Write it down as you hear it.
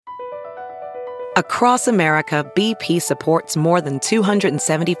Across America, BP supports more than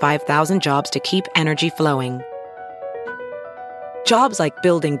 275,000 jobs to keep energy flowing. Jobs like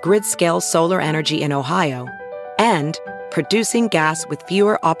building grid-scale solar energy in Ohio and producing gas with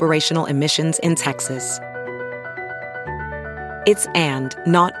fewer operational emissions in Texas. It's and,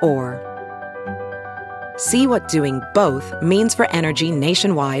 not or. See what doing both means for energy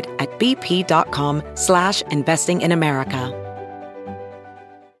nationwide at bp.com/investing in America.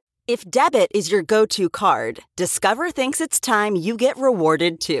 If debit is your go-to card, Discover thinks it's time you get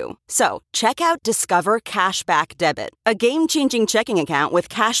rewarded too. So, check out Discover Cashback Debit, a game-changing checking account with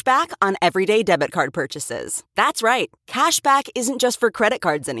cashback on everyday debit card purchases. That's right, cashback isn't just for credit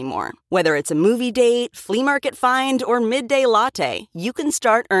cards anymore. Whether it's a movie date, flea market find, or midday latte, you can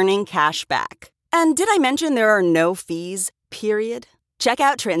start earning cash back. And did I mention there are no fees, period? Check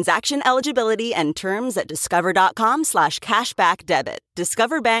out transaction eligibility and terms at discover.com/cashbackdebit.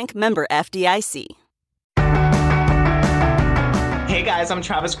 Discover Bank, member FDIC. Hey guys, I'm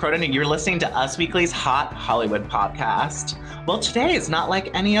Travis Cronin and you're listening to Us Weekly's Hot Hollywood podcast. Well, today is not like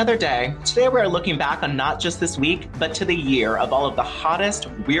any other day. Today we're looking back on not just this week, but to the year of all of the hottest,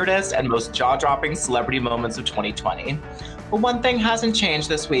 weirdest, and most jaw-dropping celebrity moments of 2020. But one thing hasn't changed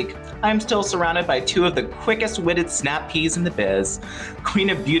this week. I'm still surrounded by two of the quickest-witted snap peas in the biz. Queen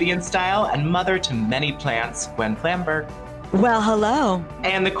of beauty and style and mother to many plants, Gwen Flamberg. Well, hello.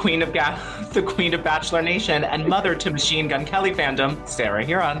 And the queen of Bachelor Nation and mother to Machine Gun Kelly fandom, Sarah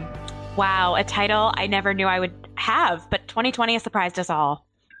Huron. Wow, a title I never knew I would have, but 2020 has surprised us all.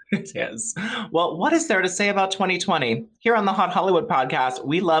 It is. Well, what is there to say about 2020? Here on the Hot Hollywood podcast,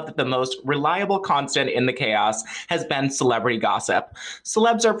 we love that the most reliable constant in the chaos has been celebrity gossip.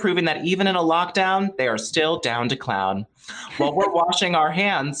 Celebs are proving that even in a lockdown, they are still down to clown. While we're washing our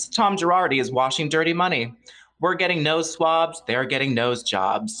hands, Tom Girardi is washing dirty money. We're getting nose swabs, they're getting nose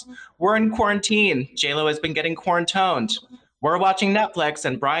jobs. We're in quarantine, J-Lo has been getting quarantoned. We're watching Netflix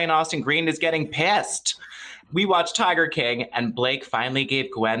and Brian Austin Green is getting pissed. We watched Tiger King and Blake finally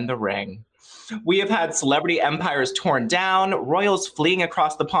gave Gwen the ring. We have had celebrity empires torn down, royals fleeing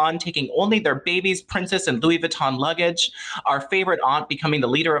across the pond, taking only their babies, princess, and Louis Vuitton luggage, our favorite aunt becoming the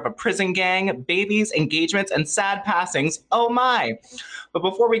leader of a prison gang, babies, engagements, and sad passings. Oh my. But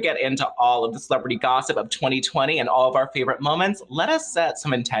before we get into all of the celebrity gossip of 2020 and all of our favorite moments, let us set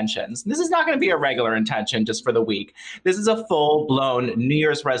some intentions. This is not going to be a regular intention just for the week. This is a full-blown New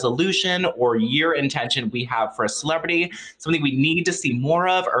Year's resolution or year intention we have for a celebrity, something we need to see more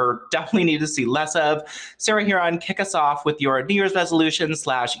of or definitely need to see less of. Sarah Huron, kick us off with your New Year's resolution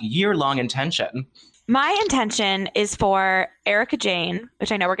 / year-long intention. My intention is for Erika Jayne,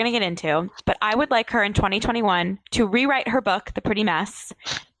 which I know we're going to get into, but I would like her in 2021 to rewrite her book, The Pretty Mess,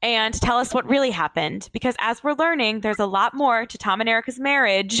 and tell us what really happened. Because as we're learning, there's a lot more to Tom and Erika's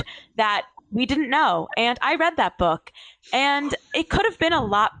marriage that we didn't know. And I read that book, and it could have been a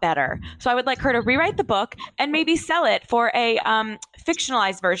lot better. So I would like her to rewrite the book and maybe sell it for a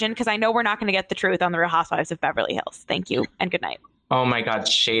fictionalized version, because I know we're not going to get the truth on The Real Housewives of Beverly Hills. Thank you, and good night. Oh my God,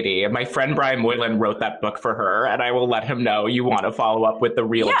 shady. My friend Brian Moylan wrote that book for her, and I will let him know you want to follow up with the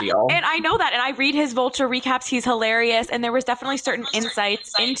real deal. And I know that, and I read his Vulture recaps. He's hilarious, and there was definitely certain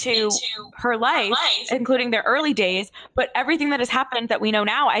insights into her life, including their early days. But everything that has happened that we know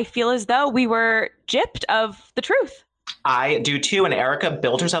now, I feel as though we were gypped of the truth. I do too, and Erika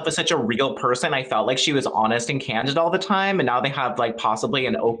built herself as such a real person. I felt like she was honest and candid all the time, and now they have like possibly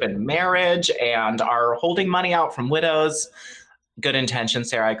an open marriage and are holding money out from widows. Good intention,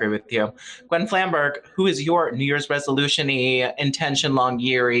 Sarah. I agree with you. Gwen Flamberg, who is your New Year's resolution-y, intention, long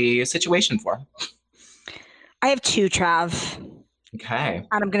year-y situation for? I have two, Trav. Okay.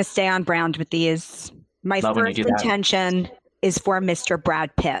 And I'm going to stay on brand with these. My first intention is for Mr.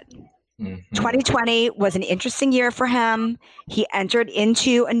 Brad Pitt. Mm-hmm. 2020 was an interesting year for him. He entered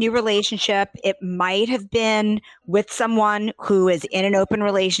into a new relationship. It might have been with someone who is in an open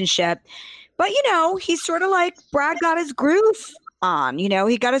relationship. But, you know, he's sort of like Brad got his groove on, you know,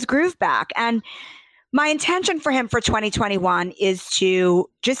 he got his groove back. And my intention for him for 2021 is to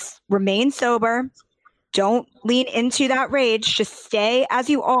just remain sober. Don't lean into that rage. Just stay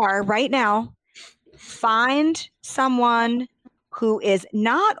as you are right now. Find someone who is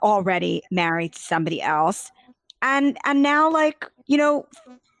not already married to somebody else. And now, like, you know,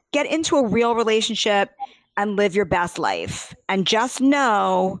 get into a real relationship and live your best life. And just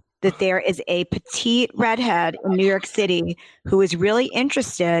know that there is a petite redhead in New York City who is really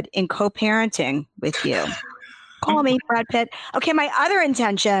interested in co-parenting with you. Call me, Brad Pitt. Okay, my other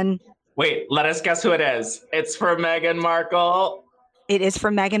intention. Wait, let us guess who it is. It's for Meghan Markle. It is for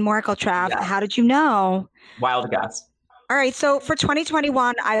Meghan Markle, Trav. Yeah. How did you know? Wild guess. All right. So for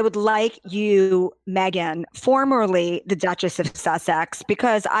 2021, I would like you, Meghan, formerly the Duchess of Sussex,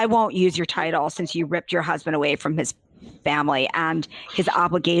 because I won't use your title since you ripped your husband away from his family and his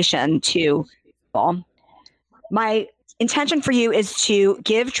obligation to people. My intention for you is to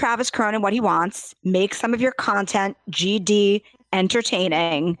give Travis Cronin what he wants, make some of your content GD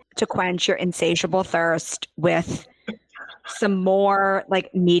entertaining to quench your insatiable thirst with some more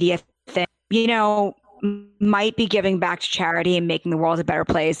like media thing, might be giving back to charity and making the world a better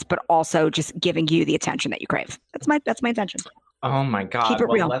place, but also just giving you the attention that you crave. That's my intention. Oh my God. Keep it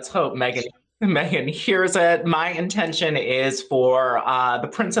real. Let's hope Meghan hears it. My intention is for the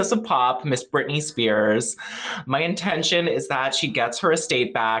Princess of Pop, Miss Britney Spears. My intention is that she gets her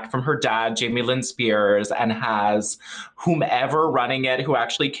estate back from her dad, Jamie Lynn Spears, and has whomever running it who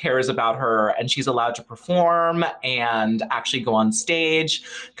actually cares about her, and she's allowed to perform and actually go on stage,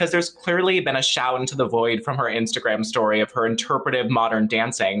 because there's clearly been a shout into the void from her Instagram story of her interpretive modern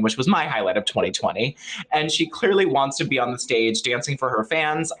dancing, which was my highlight of 2020. And she clearly wants to be on the stage dancing for her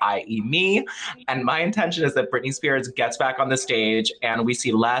fans, i.e. me. And my intention is that Britney Spears gets back on the stage and we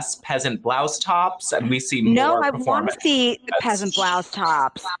see less peasant blouse tops and we see more No, I performance. want to see the peasant blouse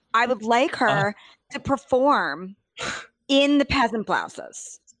tops. I would like her to perform in the peasant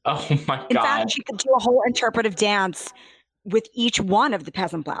blouses. Oh my God. In fact, she could do a whole interpretive dance with each one of the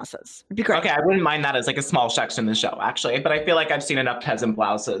peasant blouses. It'd be great. Okay, I wouldn't mind that as like a small section in the show, actually. But I feel like I've seen enough peasant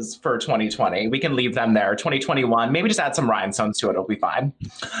blouses for 2020. We can leave them there. 2021, maybe just add some rhinestones to it. It'll be fine.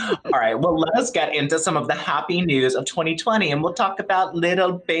 All right, well, let us get into some of the happy news of 2020, and we'll talk about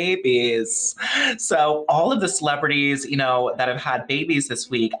little babies. So all of the celebrities, that have had babies this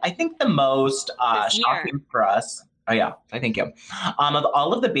week, I think the most shocking for us. Oh, yeah. I thank you. Of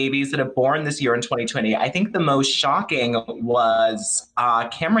all of the babies that have born this year in 2020, I think the most shocking was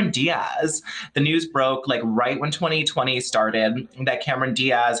Cameron Diaz. The news broke like right when 2020 started that Cameron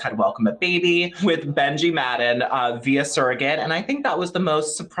Diaz had welcomed a baby with Benji Madden via surrogate. And I think that was the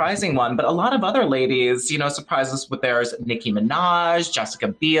most surprising one. But a lot of other ladies, surprised us with theirs. Nicki Minaj, Jessica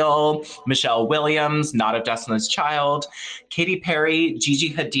Biel, Michelle Williams, not a Destiny's Child, Katy Perry,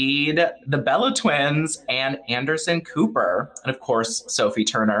 Gigi Hadid, the Bella Twins, and Anderson Cooper, and of course, Sophie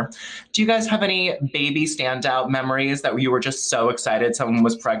Turner. Do you guys have any baby standout memories that you were just so excited someone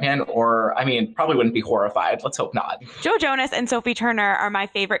was pregnant? Or, probably wouldn't be horrified. Let's hope not. Joe Jonas and Sophie Turner are my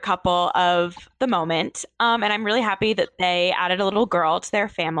favorite couple of the moment. And I'm really happy that they added a little girl to their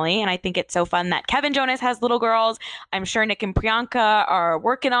family. And I think it's so fun that Kevin Jonas has little girls. I'm sure Nick and Priyanka are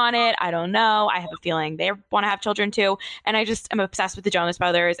working on it. I don't know. I have a feeling they want to have children too. And I just am obsessed with the Jonas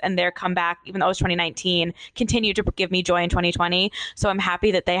Brothers and their comeback, even though it was 2019, continued to give me joy in 2020. So I'm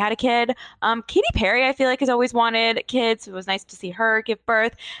happy that they had a kid. Katy Perry, I feel like, has always wanted kids. It was nice to see her give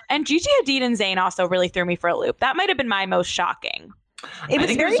birth. And Gigi Hadid and Zayn also really threw me for a loop. That might have been my most shocking. I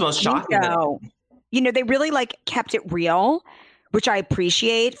think it was most shocking. They really kept it real, which I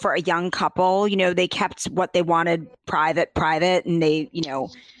appreciate for a young couple. They kept what they wanted private, and they,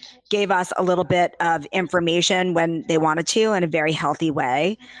 gave us a little bit of information when they wanted to in a very healthy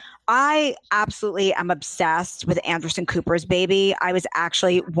way. I absolutely am obsessed with Anderson Cooper's baby. I was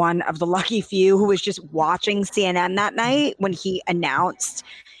actually one of the lucky few who was just watching CNN that night when he announced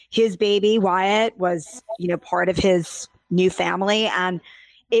his baby, Wyatt, was, part of his new family. And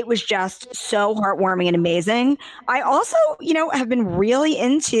it was just so heartwarming and amazing. I also, have been really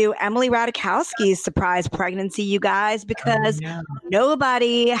into Emily Ratajkowski's surprise pregnancy, you guys, because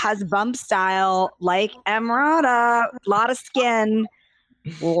nobody has bump style like Emrata. A lot of skin.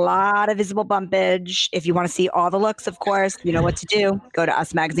 A lot of visible bumpage. If you want to see all the looks, of course, you know what to do. Go to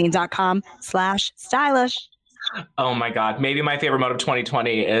usmagazine.com/stylish. Oh my God. Maybe my favorite mode of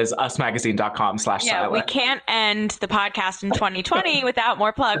 2020 is usmagazine.com/stylish. Yeah, we can't end the podcast in 2020 without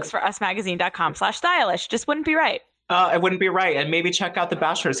more plugs for usmagazine.com/stylish. Just wouldn't be right. It wouldn't be right. And maybe check out the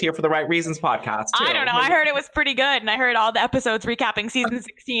Bachelor's Here for the Right Reasons podcast, too. I don't know. I heard it was pretty good. And I heard all the episodes recapping season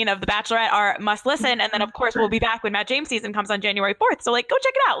 16 of The Bachelorette are must listen. And then, of course, we'll be back when Matt James season comes on January 4th. So, go check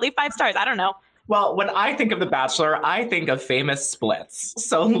it out. Leave 5 stars. I don't know. Well, when I think of The Bachelor, I think of famous splits.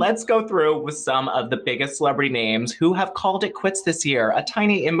 So let's go through with some of the biggest celebrity names who have called it quits this year. A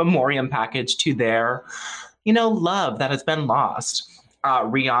tiny in memoriam package to their, love that has been lost.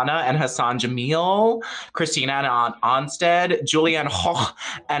 Rihanna and Hassan Jamil, Christina and Onstead, Julianne Hough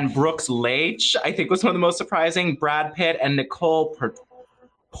and Brooks Leach, I think was one of the most surprising. Brad Pitt and Nicole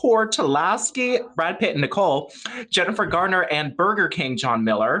Portlasky, Brad Pitt and Nicole, Jennifer Garner and Burger King John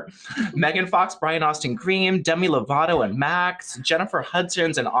Miller, Megan Fox, Brian Austin Green, Demi Lovato and Max, Jennifer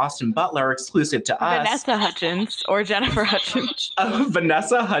Hudgens and Austin Butler, exclusive to us. Vanessa Hudgens or Jennifer Hudgens.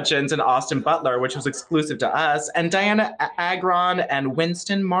 Vanessa Hudgens and Austin Butler, which was exclusive to us, and Diana Agron and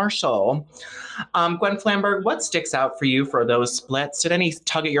Winston Marshall. Gwen Flamberg, what sticks out for you for those splits? Did any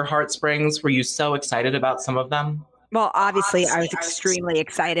tug at your heartstrings? Were you so excited about some of them? Well, obviously, I was extremely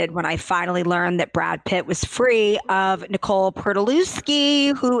excited when I finally learned that Brad Pitt was free of Nicole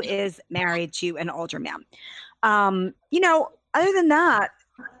Portlasky, who is married to an older man. Other than that,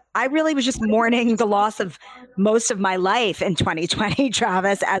 I really was just mourning the loss of most of my life in 2020,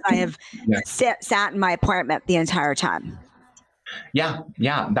 Travis, as I have sat in my apartment the entire time. Yeah,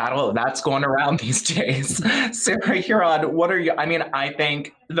 that's going around these days. Sarah Huron, what are you? I mean, I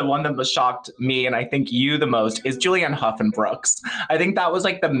think the one that shocked me, and I think you the most, is Julianne Hough and Brooks. I think that was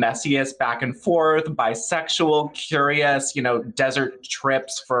like the messiest back and forth, bisexual, curious, desert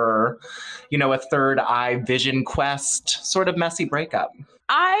trips for, a third eye vision quest, sort of messy breakup.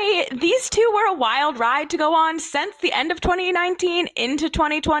 These two were a wild ride to go on since the end of 2019 into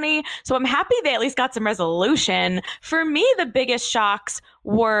 2020. So I'm happy they at least got some resolution. For me, the biggest shocks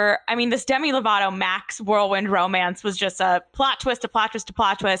were, this Demi Lovato Max whirlwind romance was just a plot twist,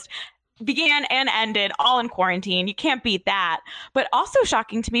 began and ended all in quarantine. You can't beat that. But also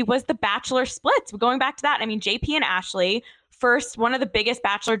shocking to me was the Bachelor splits. Going back to that, JP and Ashley, first, one of the biggest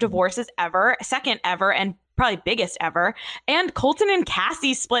Bachelor divorces ever, second ever, and probably biggest ever. And Colton and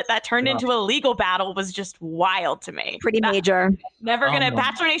Cassie split that turned into a legal battle was just wild to me. Pretty major.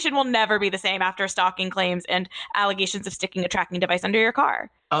 Bachelor Nation will never be the same after stalking claims and allegations of sticking a tracking device under your car.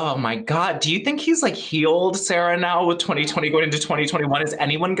 Oh my God. Do you think he's healed, Sarah, now with 2020 going into 2021? Is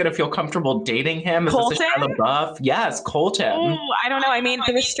anyone going to feel comfortable dating him? Is Colton? This a Shia LaBeouf? Yes, Colton. Oh, I don't know.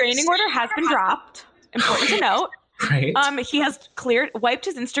 The restraining order has been dropped. Important to note. Right. He has wiped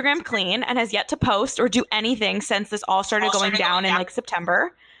his Instagram clean and has yet to post or do anything since this all started going down in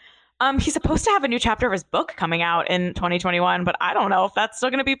September. He's supposed to have a new chapter of his book coming out in 2021, but I don't know if that's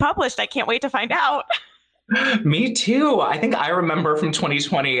still going to be published. I can't wait to find out. Me too. I think I remember from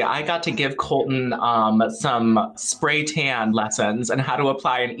 2020, I got to give Colton some spray tan lessons and how to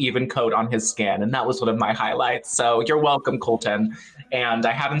apply an even coat on his skin. And that was one of my highlights. So you're welcome, Colton. And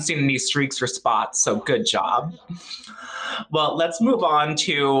I haven't seen any streaks or spots. So good job. Well, let's move on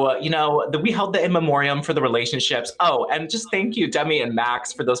to, we held the in memoriam for the relationships. Oh, and just thank you, Demi and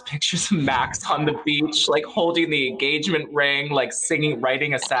Max, for those pictures of Max on the beach, holding the engagement ring, singing,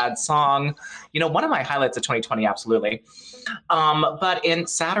 writing a sad song. One of my highlights of 2020, absolutely. But in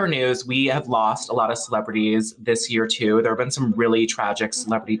sadder news, we have lost a lot of celebrities this year, too. There have been some really tragic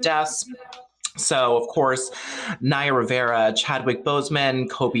celebrity deaths. So, of course, Naya Rivera, Chadwick Boseman,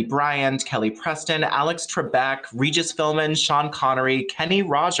 Kobe Bryant, Kelly Preston, Alex Trebek, Regis Philbin, Sean Connery, Kenny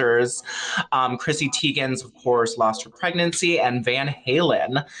Rogers, Chrissy Teigens, of course, lost her pregnancy, and Van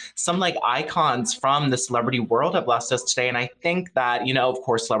Halen. Some icons from the celebrity world have left us today. And I think that, of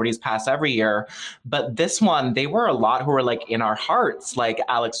course, celebrities pass every year. But this one, they were a lot who were in our hearts, like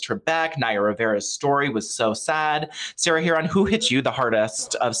Alex Trebek. Naya Rivera's story was so sad. Sarah Huron, who hit you the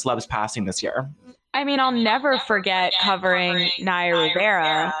hardest of celebs passing this year? I'll never forget covering Naya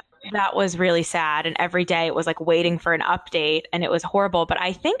Rivera. That was really sad. And every day it was waiting for an update and it was horrible. But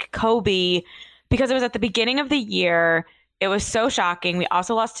I think Kobe, because it was at the beginning of the year, it was so shocking. We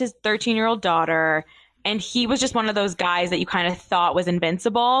also lost his 13-year-old daughter. And he was just one of those guys that you kind of thought was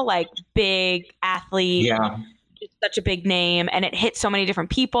invincible, big athlete. Yeah. Such a big name, and it hit so many different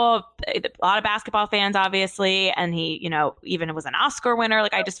people, a lot of basketball fans, obviously. And he, even was an Oscar winner.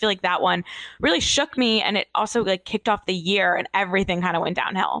 I just feel like that one really shook me. And it also kicked off the year and everything kind of went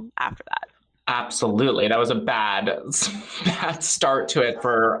downhill after that. Absolutely. That was a bad start to it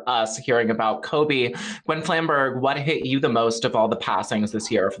for us hearing about Kobe. Gwen Flamberg, what hit you the most of all the passings this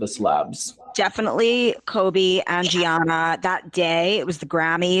year for the celebs? Definitely Kobe and Gianna. That day, it was the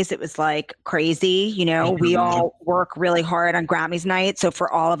Grammys. It was crazy. We all work really hard on Grammys night. So for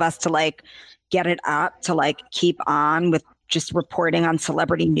all of us to get it up to keep on with just reporting on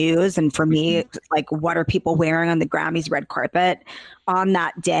celebrity news. And for me, what are people wearing on the Grammys red carpet on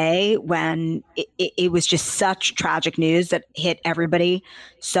that day when it was just such tragic news that hit everybody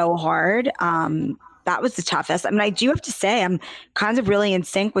so hard. That was the toughest. I do have to say, I'm kind of really in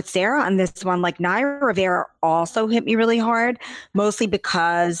sync with Sarah on this one. Naya Rivera also hit me really hard, mostly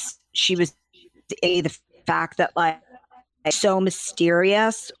because she was the fact that so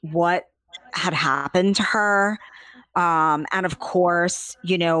mysterious what had happened to her. And of course,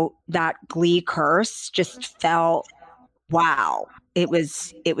 that Glee curse just felt, wow, it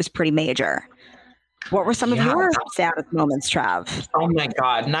was pretty major. What were some of your saddest moments, Trav? Oh my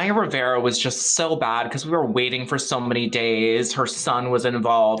God. Naya Rivera was just so bad because we were waiting for so many days. Her son was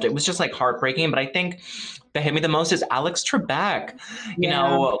involved. It was just like heartbreaking. But I think that hit me the most is Alex Trebek. You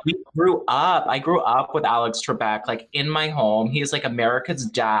know, I grew up with Alex Trebek, like in my home. He's like America's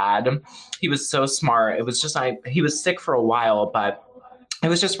dad. He was so smart. It was just, he was sick for a while, but it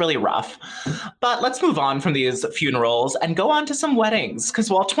was just really rough. But let's move on from these funerals and go on to some weddings.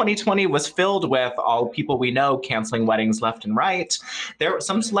 Because while 2020 was filled with all people we know canceling weddings left and right, there were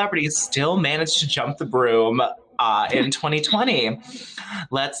some celebrities still managed to jump the broom in 2020.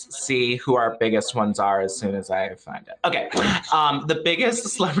 Let's see who our biggest ones are as soon as I find it. Okay. The biggest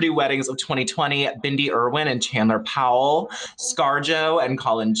celebrity weddings of 2020, Bindi Irwin and Chandler Powell, ScarJo and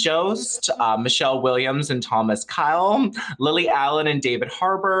Colin Jost, Michelle Williams and Thomas Kyle, Lily Allen and David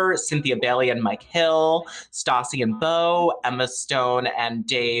Harbour, Cynthia Bailey and Mike Hill, Stassi and Beau, Emma Stone and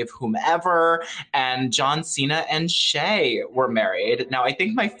Dave whomever, and John Cena and Shay were married. Now, I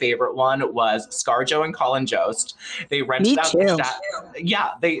think my favorite one was ScarJo and Colin Jost. They rented out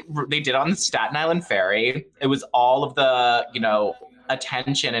they did on the Staten Island Ferry. It was all of the,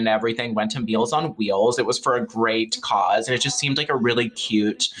 attention and everything went to Meals on Wheels. It was for a great cause. And it just seemed like a really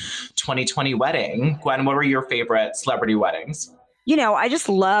cute 2020 wedding. Gwen, what were your favorite celebrity weddings? I just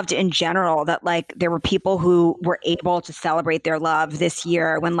loved in general that like there were people who were able to celebrate their love this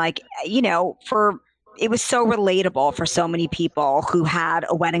year when it was so relatable for so many people who had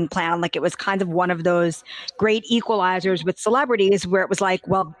a wedding plan. Like it was kind of one of those great equalizers with celebrities where it was like,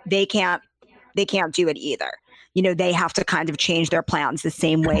 well, they can't do it either. They have to kind of change their plans the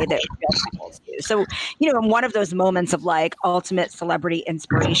same way that real couples do. So, in one of those moments of like ultimate celebrity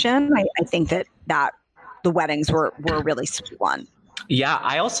inspiration, I think that the weddings were a really sweet one. Yeah,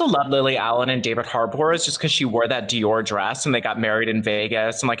 I also love Lily Allen and David Harbour just because she wore that Dior dress and they got married in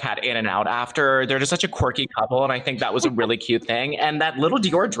Vegas and like had In and Out after. They're just such a quirky couple. And I think that was a really cute thing. And that little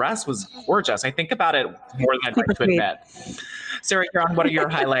Dior dress was gorgeous. I think about it more than I'd like to admit. Sarah Hearon, what are your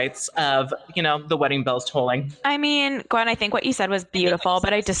highlights of, the wedding bells tolling? I mean, Gwen, I think what you said was beautiful,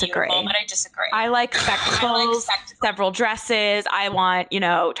 but I disagree. I like spectacles, several dresses. I want,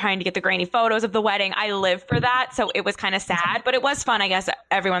 trying to get the grainy photos of the wedding. I live for that. So it was kind of sad, but it was fun, I guess,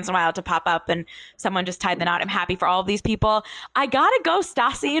 every once in a while to pop up and someone just tied the knot. I'm happy for all of these people. I gotta go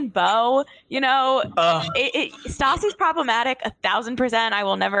Stassi and Beau. Stassi's problematic 1,000%. I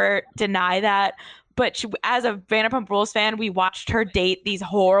will never deny that. But as a Vanderpump Rules fan, we watched her date these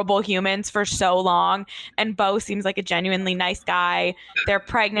horrible humans for so long. And Beau seems like a genuinely nice guy. They're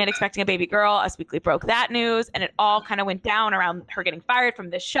pregnant, expecting a baby girl. Us Weekly broke that news. And it all kind of went down around her getting fired from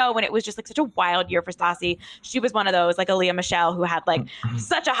this show. And it was just like such a wild year for Stassi. She was one of those, like Aaliyah Michelle, who had like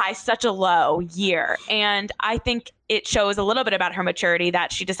such a high, such a low year. And I think it shows a little bit about her maturity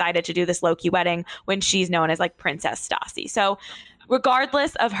that she decided to do this low-key wedding when she's known as like Princess Stassi. So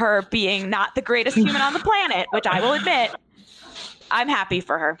regardless of her being not the greatest human on the planet, which I will admit, I'm happy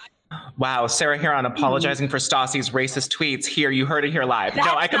for her. Wow, Sarah Hearon apologizing for Stassi's racist tweets. Here, you heard it here live. That's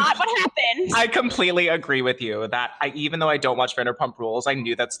not what happened. I completely agree with you that even though I don't watch Vanderpump Rules, I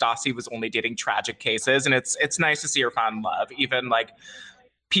knew that Stassi was only dating tragic cases, and it's nice to see her find love. Even like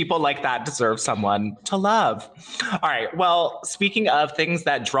people like that deserve someone to love. All right. Well, speaking of things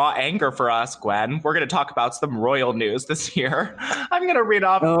that draw anger for us, Gwen, we're going to talk about some royal news this year. I'm going to read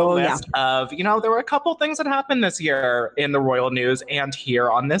off the list of, there were a couple things that happened this year in the royal news and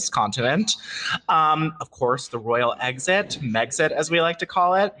here on this continent. Of course, the royal exit, Megxit, as we like to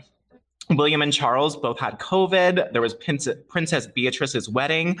call it. William and Charles both had COVID. There was Princess Beatrice's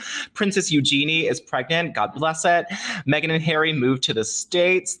wedding. Princess Eugenie is pregnant. God bless it. Meghan and Harry moved to the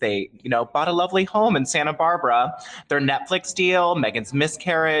States. They, bought a lovely home in Santa Barbara. Their Netflix deal, Meghan's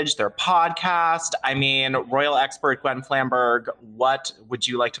miscarriage, their podcast. I mean, royal expert Gwen Flamberg, what would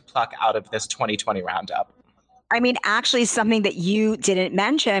you like to pluck out of this 2020 roundup? I mean, actually something that you didn't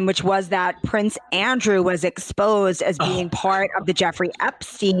mention, which was that Prince Andrew was exposed as being part of the Jeffrey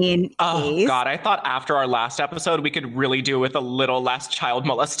Epstein case. Oh, God. I thought after our last episode, we could really do with a little less child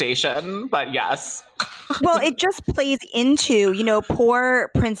molestation. But yes. Well, it just plays into,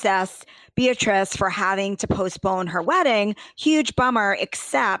 poor Princess Beatrice for having to postpone her wedding. Huge bummer,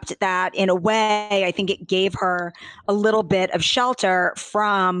 except that in a way, I think it gave her a little bit of shelter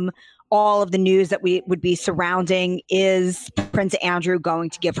from all of the news that we would be surrounding. Is Prince Andrew going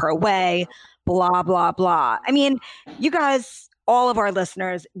to give her away? Blah, blah, blah. I mean, you guys, all of our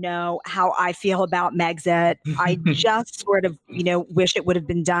listeners know how I feel about Megxit. I just sort of, wish it would have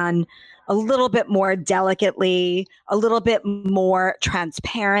been done a little bit more delicately, a little bit more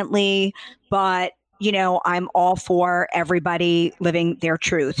transparently. But, you know, I'm all for everybody living their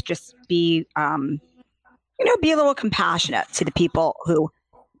truth. Just be, you know, be a little compassionate to the people who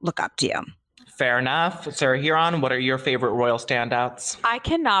look up to you. Fair enough. Sarah Hearon, what are your favorite royal standouts? I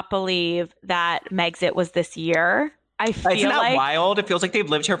cannot believe that Megxit was this year. I feel Isn't that wild? It feels like they've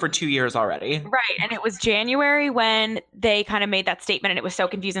lived here for 2 years already. Right. And it was January when they kind of made that statement, and it was so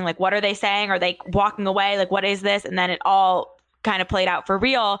confusing. Like, what are they saying? Are they walking away? Like, what is this? And then it all kind of played out for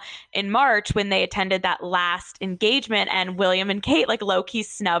real in March when they attended that last engagement, and William and Kate like low-key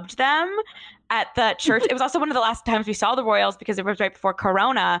snubbed them at the church. It was also one of the last times we saw the royals because it was right before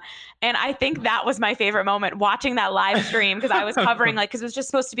Corona. And I think that was my favorite moment, watching that live stream, because I was covering, like, because it was just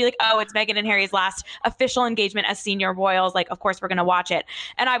supposed to be like, oh, it's Meghan and Harry's last official engagement as senior royals. Like, of course we're going to watch it.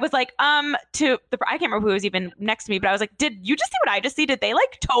 And I was like, I can't remember who was even next to me, but I was like, did you just see what I just see? Did they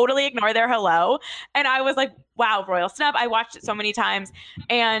like totally ignore their hello? And I was like, wow, royal snub. I watched it so many times.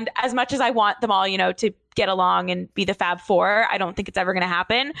 And as much as I want them all, you know, to get along and be the Fab Four, I don't think it's ever going to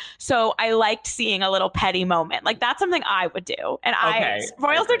happen. So I liked seeing a little petty moment. Like, that's something I would do. And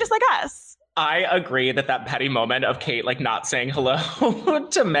royals are just like us. I agree that petty moment of Kate like not saying hello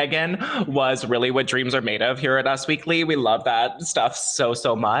to Meghan was really what dreams are made of here at Us Weekly. We love that stuff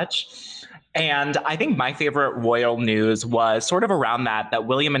so much. And I think my favorite royal news was sort of around that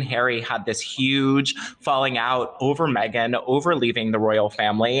William and Harry had this huge falling out over Meghan, over leaving the royal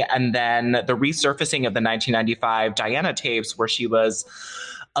family. And then the resurfacing of the 1995 Diana tapes, where she was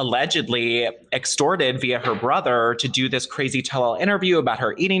allegedly extorted via her brother to do this crazy tell-all interview about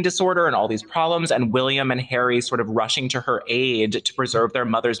her eating disorder and all these problems, and William and Harry sort of rushing to her aid to preserve their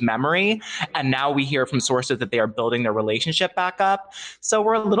mother's memory. And now we hear from sources that they are building their relationship back up. So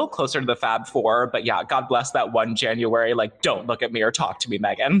we're a little closer to the Fab Four, but yeah, God bless that one January, like, don't look at me or talk to me,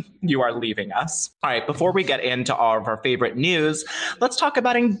 Meghan. You are leaving us. All right, before we get into all of our favorite news, let's talk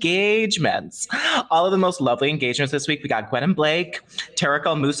about engagements. All of the most lovely engagements this week. We got Gwen and Blake, Tarek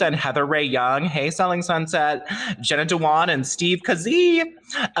El Moussa and Heather Ray Young, Hey Selling Sunset, Jenna Dewan and Steve Kazee,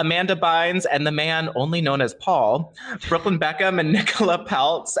 Amanda Bynes and the man only known as Paul, Brooklyn Beckham and Nicola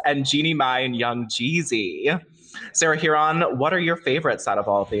Peltz, and Jeannie Mai and Young Jeezy. Sarah Hearon, what are your favorites out of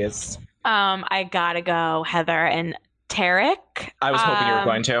all of these? I gotta go Heather and Tarek. I was hoping you were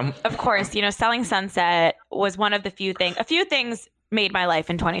going to. Of course, you know, Selling Sunset was one of the few things made my life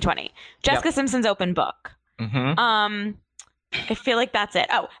in 2020. Jessica Simpson's open book. Mm-hmm. I feel like that's it.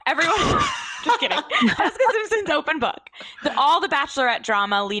 Oh, everyone. Just kidding. Jessica Simpson's open book. All the Bachelorette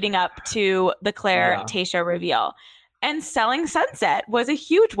drama leading up to the Claire Tayshia reveal. And Selling Sunset was a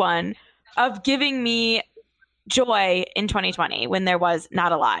huge one of giving me joy in 2020 when there was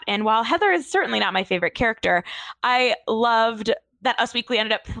not a lot. And while Heather is certainly not my favorite character, I loved that Us Weekly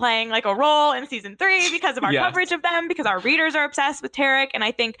ended up playing like a role in season 3 because of our coverage of them, because our readers are obsessed with Tarek. And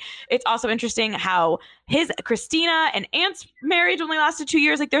I think it's also interesting how his Christina and Ant's marriage only lasted 2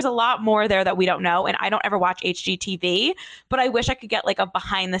 years. Like, there's a lot more there that we don't know. And I don't ever watch HGTV, but I wish I could get like a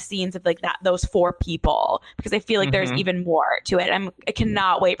behind the scenes of like those 4 people, because I feel like there's even more to it. I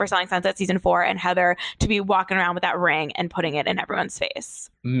cannot wait for Selling Sunset season 4 and Heather to be walking around with that ring and putting it in everyone's face.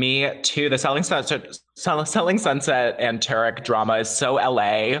 Me too. The Selling Sunset and Tarek drama is so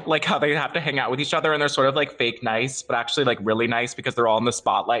LA, like how they have to hang out with each other and they're sort of like fake nice, but actually like really nice because they're all in the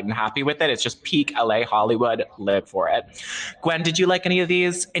spotlight and happy with it. It's just peak LA Hollywood. Live for it. Gwen, did you like any of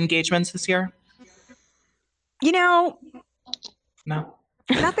these engagements this year? You know, no.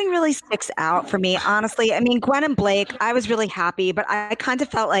 Nothing really sticks out for me, honestly. I mean, Gwen and Blake, I was really happy, but I kind of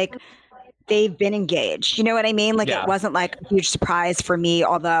felt like they've been engaged. You know what I mean? Like, it wasn't like a huge surprise for me,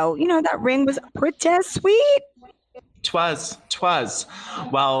 although, you know, that ring was pretty sweet. Twas.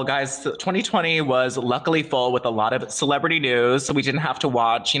 Well, guys, 2020 was luckily full with a lot of celebrity news, so we didn't have to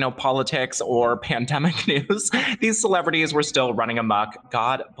watch, you know, politics or pandemic news. These celebrities were still running amok.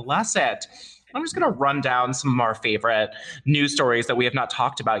 God bless it. I'm just going to run down some of our favorite news stories that we have not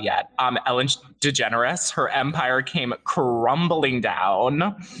talked about yet. Ellen DeGeneres, her empire came crumbling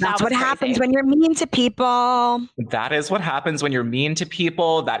down. That's what happens when you're mean to people. That is what happens when you're mean to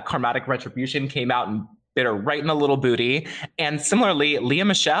people. That karmatic retribution came out and bit her right in the little booty. And similarly, Lea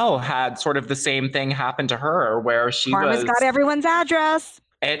Michele had sort of the same thing happen to her, where Karma's got everyone's address.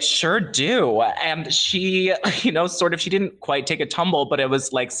 It sure do. And she, you know, sort of, she didn't quite take a tumble, but it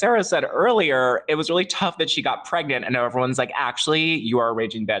was like Sarah said earlier, it was really tough that she got pregnant and everyone's like, actually, you are a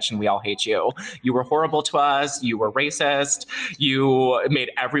raging bitch and we all hate you. You were horrible to us. You were racist. You made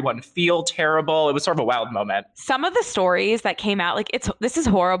everyone feel terrible. It was sort of a wild moment. Some of the stories that came out, like, this is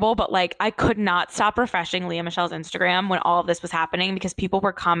horrible, but like, I could not stop refreshing Lea Michele's Instagram when all of this was happening, because people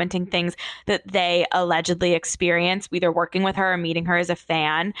were commenting things that they allegedly experienced, either working with her or meeting her as a fan.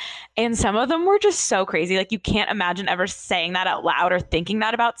 fan. And some of them were just so crazy. Like, you can't imagine ever saying that out loud or thinking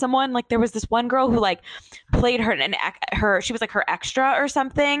that about someone. Like, there was this one girl who like played she was like her extra or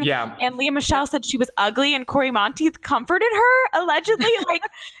something. Yeah. And Lea Michele said she was ugly, and Corey Monteith comforted her, allegedly. Like,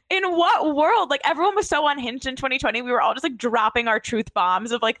 in what world? Like, everyone was so unhinged in 2020. We were all just like dropping our truth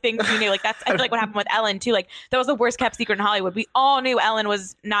bombs of like things we knew. Like, that's, I feel like, what happened with Ellen too. Like, that was the worst kept secret in Hollywood. We all knew Ellen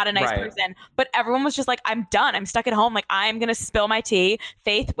was not a nice person, but everyone was just like, I'm done. I'm stuck at home. Like, I'm going to spill my tea.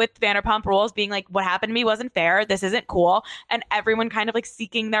 Faith with Vanderpump Rules being like, what happened to me wasn't fair. This isn't cool. And everyone kind of like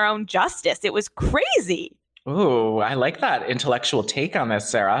seeking their own justice. It was crazy. Ooh, I like that intellectual take on this,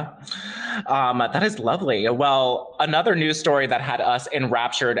 Sarah. That is lovely. Well, another news story that had us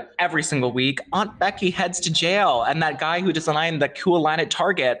enraptured every single week, Aunt Becky heads to jail, and that guy who designed the cool line at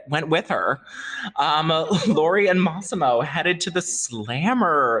Target went with her. Lori and Massimo headed to the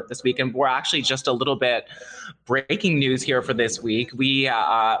Slammer this week, and we're actually just a little bit breaking news here for this week. We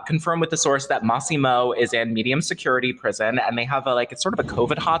confirmed with the source that Massimo is in medium security prison, and they have it's sort of a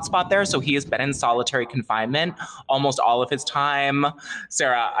COVID hotspot there, so he has been in solitary confinement almost all of his time.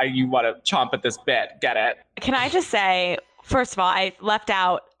 Sarah, you want to chomp at this bit. Get it? Can I just say, first of all, I left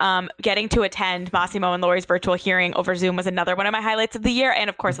out getting to attend Massimo and Lori's virtual hearing over Zoom was another one of my highlights of the year. And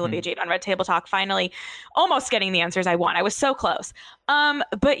of course, Olivia Jade on Red Table Talk, finally almost getting the answers I want. I was so close.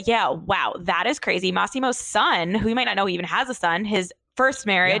 But yeah, wow, that is crazy. Massimo's son, who you might not know even has a son, his first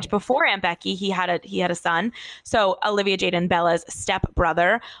marriage before Aunt Becky, he had a son. So Olivia Jade and Bella's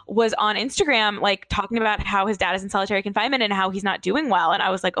stepbrother was on Instagram, like talking about how his dad is in solitary confinement and how he's not doing well. And I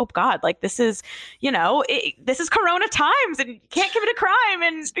was like, oh God, like this is, this is Corona times, and you can't commit a crime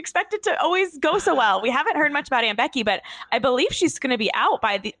and expect it to always go so well. We haven't heard much about Aunt Becky, but I believe she's going to be out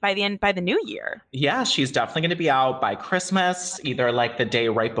by the new year. Yeah, she's definitely going to be out by Christmas, either like the day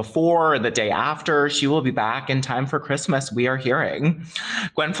right before or the day after. She will be back in time for Christmas, we are hearing.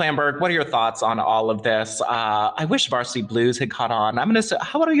 Gwen Flamberg, what are your thoughts on all of this? I wish Varsity Blues had caught on. I'm going to say,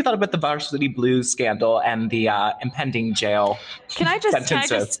 what are you thought about the Varsity Blues scandal and the impending jail sentences? Can I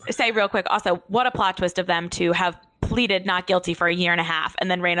just say real quick, also, what a plot twist of them to have pleaded not guilty for a year and a half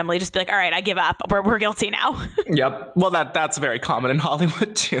and then randomly just be like, all right, I give up. We're guilty now. Yep. Well, that's very common in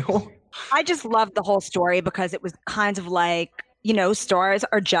Hollywood too. I just loved the whole story because it was kind of like, stars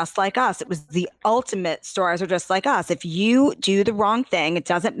are just like us. It was the ultimate stars are just like us. If you do the wrong thing, it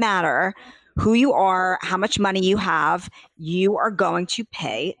doesn't matter who you are, how much money you have, you are going to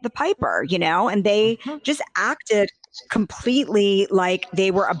pay the piper, and they just acted completely like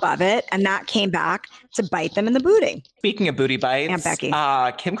they were above it, and that came back to bite them in the booty. Speaking of booty bites, Aunt Becky.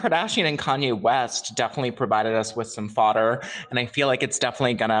 Kim Kardashian and Kanye West definitely provided us with some fodder, and I feel like it's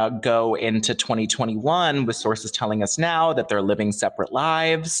definitely gonna go into 2021 with sources telling us now that they're living separate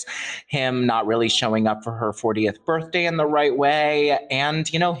lives, him not really showing up for her 40th birthday in the right way, and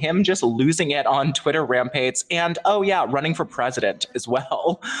him just losing it on Twitter rampage, and running for president as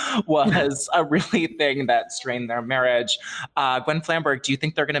well was a really thing that strained their marriage. Gwen Flamberg, do you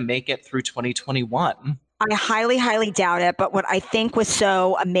think they're going to make it through 2021? I highly, highly doubt it. But what I think was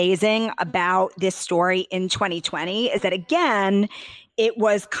so amazing about this story in 2020 is that, again, it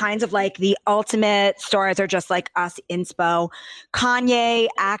was kind of like the ultimate stars are just like us inspo. Kanye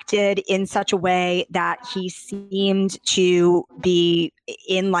acted in such a way that he seemed to be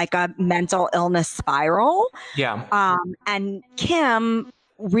in like a mental illness spiral. Yeah. And Kim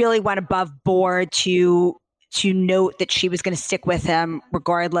really went above board to note that she was going to stick with him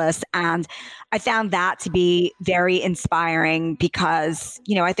regardless. And I found that to be very inspiring because,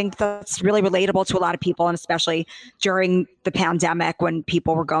 I think that's really relatable to a lot of people, and especially during the pandemic when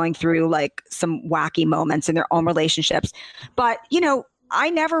people were going through like some wacky moments in their own relationships. But, I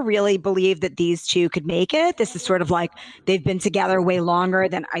never really believed that these two could make it. This is sort of like they've been together way longer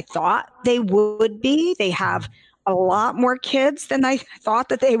than I thought they would be. They have a lot more kids than I thought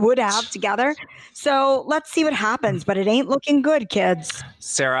that they would have together. So let's see what happens, but it ain't looking good, kids.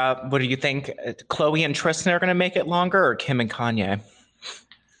 Sarah, what do you think? Khloe and Tristan are going to make it longer, or Kim and Kanye?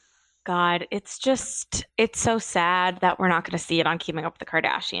 God, it's so sad that we're not going to see it on Keeping Up with the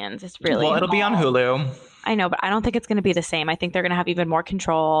Kardashians. It's really well, it'll be on Hulu. I know, but I don't think it's going to be the same. I think they're going to have even more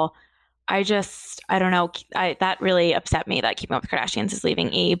control. I don't know. That really upset me that Keeping Up with the Kardashians is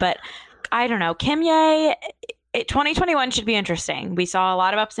leaving E, but I don't know. Kim Ye, 2021 should be interesting. We saw a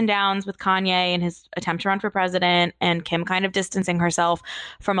lot of ups and downs with Kanye and his attempt to run for president, and Kim kind of distancing herself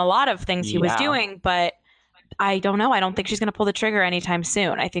from a lot of things he was doing. But I don't know. I don't think she's going to pull the trigger anytime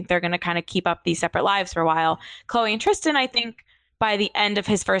soon. I think they're going to kind of keep up these separate lives for a while. Khloe and Tristan, I think by the end of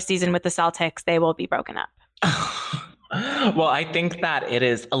his first season with the Celtics, they will be broken up. Well, I think that it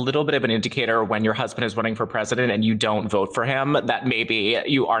is a little bit of an indicator when your husband is running for president and you don't vote for him, that maybe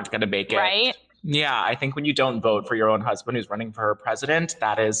you aren't going to make it. Right. Yeah, I think when you don't vote for your own husband who's running for president,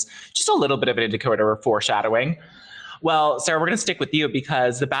 that is just a little bit of an indicator or foreshadowing. Well, Sarah, we're going to stick with you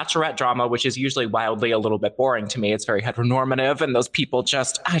because the Bachelorette drama, which is usually wildly a little bit boring to me, it's very heteronormative and those people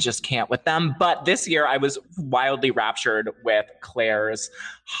I just can't with them. But this year I was wildly raptured with Claire's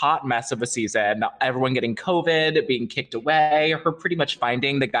hot mess of a season. Everyone getting COVID, being kicked away, her pretty much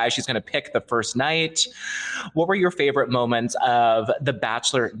finding the guy she's going to pick the first night. What were your favorite moments of the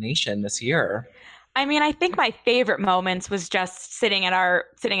Bachelor Nation this year? I mean, I think my favorite moments was just sitting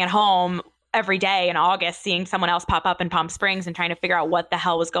at home every day in August, seeing someone else pop up in Palm Springs and trying to figure out what the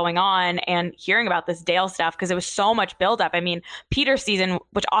hell was going on and hearing about this Dale stuff because it was so much buildup. I mean, Peter's season,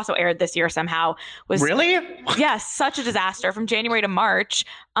 which also aired this year somehow, was really? Yes, such a disaster from January to March.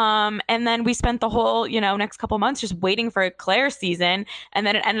 And then we spent the whole, next couple months just waiting for Claire's season. And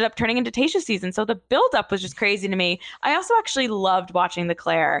then it ended up turning into Tayshia's season. So the buildup was just crazy to me. I also actually loved watching the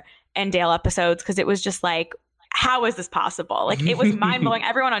Claire and Dale episodes because it was just like, how is this possible? Like, it was mind-blowing.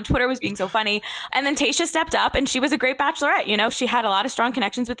 Everyone on Twitter was being so funny. And then Tayshia stepped up and she was a great bachelorette. She had a lot of strong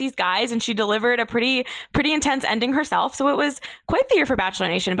connections with these guys and she delivered a pretty intense ending herself. So it was quite the year for Bachelor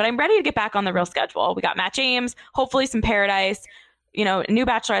Nation, but I'm ready to get back on the real schedule. We got Matt James, hopefully some Paradise, a new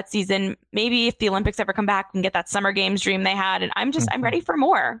Bachelorette season. Maybe if the Olympics ever come back, we can get that Summer Games dream they had. And I'm ready for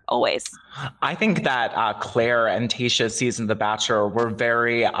more, always. I think that Claire and Tayshia's season of The Bachelor were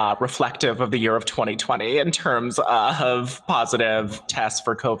very reflective of the year of 2020 in terms of positive tests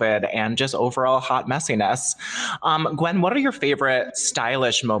for COVID and just overall hot messiness. Gwen, what are your favorite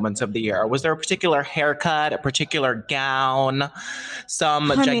stylish moments of the year? Was there a particular haircut, a particular gown,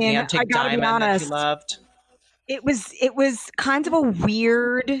 some gigantic diamond that you loved? It was kind of a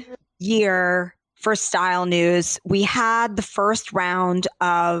weird year for style news. We had the first round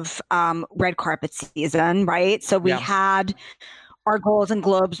of red carpet season, right? So we had our Golden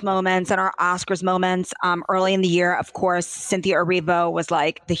Globes moments and our Oscars moments early in the year. Of course, Cynthia Erivo was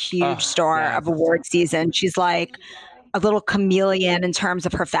like the huge star of award season. She's like a little chameleon in terms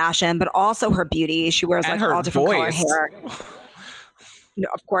of her fashion, but also her beauty. She wears and like all different color hair.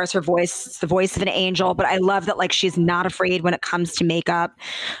 Of course, her voice is the voice of an angel, but I love that like she's not afraid when it comes to makeup.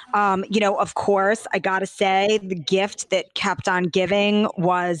 Of course, I gotta say the gift that kept on giving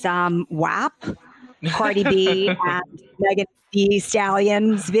was WAP, Cardi B and Megan Thee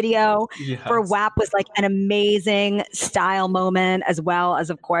Stallion's video for WAP was like an amazing style moment, as well as,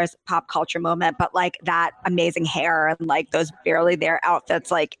 of course, pop culture moment. But like that amazing hair and like those barely there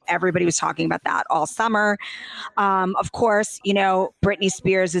outfits, like everybody was talking about that all summer. Of course, Britney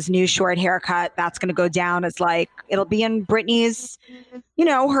Spears' new short haircut, that's going to go down as like, it'll be in Britney's,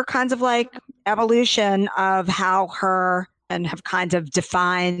 her kinds of like evolution of how her and have kind of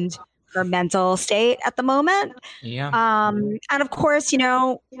defined her mental state at the moment. Yeah. And of course,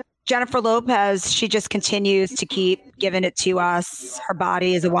 Jennifer Lopez, she just continues to keep giving it to us. Her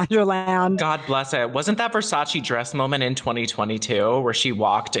body is a wonderland. God bless it. Wasn't that Versace dress moment in 2022 where she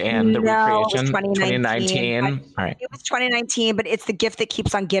walked in the recreation? 2019. All right. It was 2019, but it's the gift that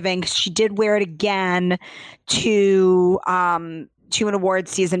keeps on giving. She did wear it again to an award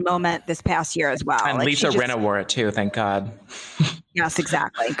season moment this past year as well. And like Lisa Rinna wore it too, thank God. Yes,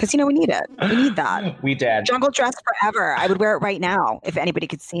 exactly. Because, we need it. We need that. We did. Jungle dress forever. I would wear it right now if anybody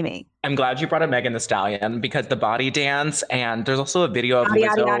could see me. I'm glad you brought up Megan Thee Stallion because the body dance, and there's also a video of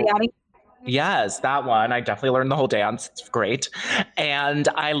Lizzo. Yes, that one. I definitely learned the whole dance. It's great. And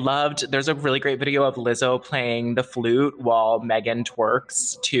there's a really great video of Lizzo playing the flute while Megan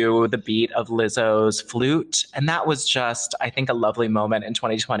twerks to the beat of Lizzo's flute. And that was just, I think, a lovely moment in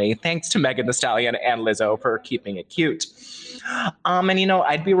 2020. Thanks to Megan Thee Stallion and Lizzo for keeping it cute.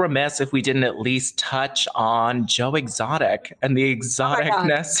 I'd be remiss if we didn't at least touch on Joe Exotic and the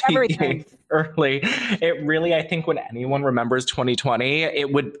exoticness he gave early. It really, I think when anyone remembers 2020,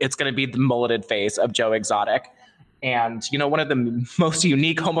 it's going to be the mulleted face of Joe Exotic. And, one of the most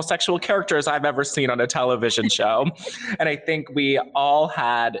unique homosexual characters I've ever seen on a television show. And I think we all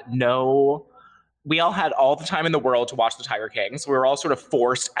had all the time in the world to watch the Tiger King. So we were all sort of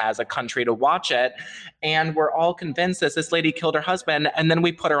forced as a country to watch it. And we're all convinced that this lady killed her husband. And then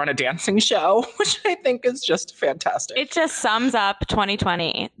we put her on a dancing show, which I think is just fantastic. It just sums up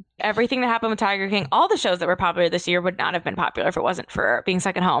 2020. Everything that happened with Tiger King, all the shows that were popular this year would not have been popular if it wasn't for Being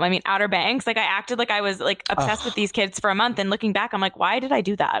Stuck at Home. I mean, Outer Banks, like I acted like I was like obsessed with these kids for a month. And looking back, I'm like, why did I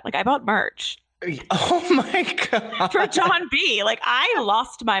do that? Like I bought merch. Oh my God. For John B. Like, I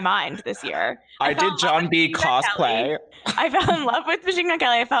lost my mind this year. I did John B cosplay. I fell in love with Machine Gun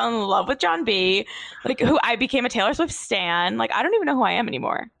Kelly. I fell in love with John B. Like, who I became a Taylor Swift stan. Like, I don't even know who I am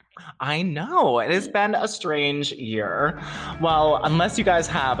anymore. I know. It has been a strange year. Well, unless you guys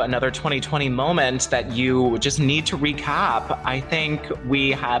have another 2020 moment that you just need to recap, I think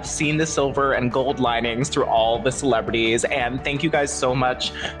we have seen the silver and gold linings through all the celebrities. And thank you guys so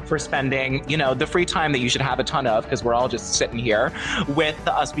much for spending, the free time that you should have a ton of, because we're all just sitting here with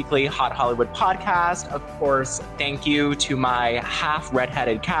the Us Weekly Hot Hollywood podcast. Of course, thank you to my half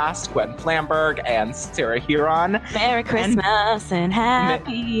redheaded cast, Gwen Flamberg and Sarah Huron. Merry Christmas and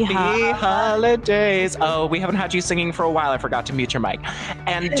happy holidays. Oh, we haven't had you singing for a while. I forgot to mute your mic.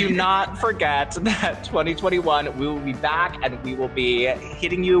 And do not forget that 2021, we will be back and we will be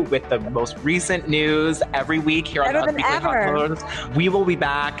hitting you with the most recent news every week here on the Us Weekly Hot Hollywood. We will be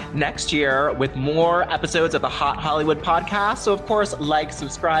back next year with more episodes of the Hot Hollywood podcast. So, of course, like,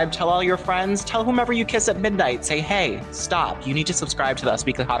 subscribe, tell all your friends, tell whomever you kiss at midnight. Say, hey, stop. You need to subscribe to the Us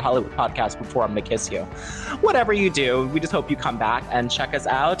Weekly Hot Hollywood podcast before I'm going to kiss you. Whatever you do, we just hope you come back and check us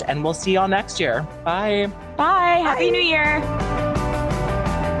out. And we'll see y'all next year. Bye. Bye. Happy New Year.